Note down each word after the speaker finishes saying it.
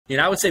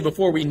I would say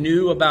before we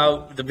knew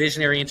about the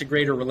visionary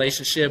integrator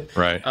relationship,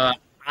 right.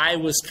 I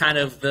was kind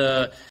of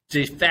the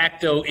de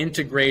facto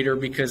integrator,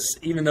 because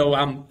even though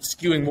I'm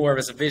skewing more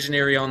as a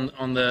visionary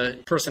on the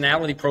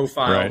personality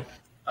profile, right.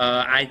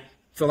 I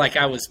feel like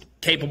I was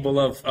capable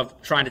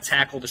of trying to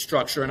tackle the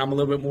structure, and I'm a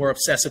little bit more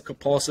obsessive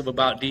compulsive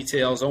about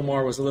details.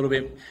 Omar was a little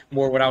bit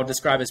more what I would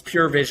describe as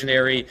pure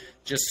visionary,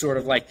 just sort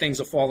of like things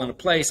will fall into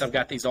place. I've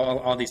got these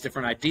all these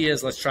different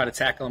ideas. Let's try to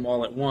tackle them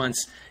all at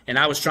once. And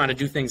I was trying to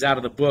do things out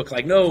of the book,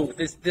 like, no,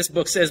 this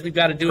book says we've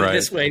got to do it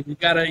this way. We've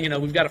got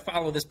to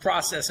follow this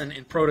process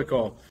and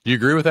protocol. Do you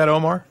agree with that,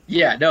 Omar?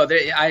 Yeah, no,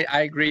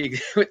 I agree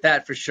with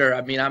that for sure.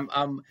 I mean,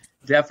 I'm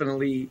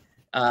definitely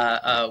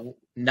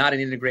not an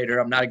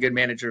integrator. I'm not a good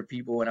manager of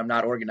people, and I'm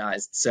not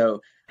organized.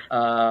 So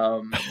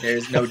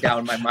there's no doubt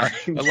in my mind.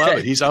 I love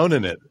it. He's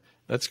owning it.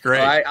 That's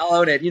great. I'll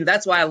own it.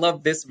 That's why I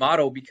love this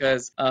model,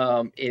 because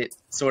it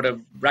sort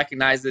of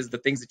recognizes the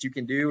things that you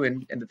can do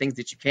and the things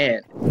that you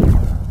can't.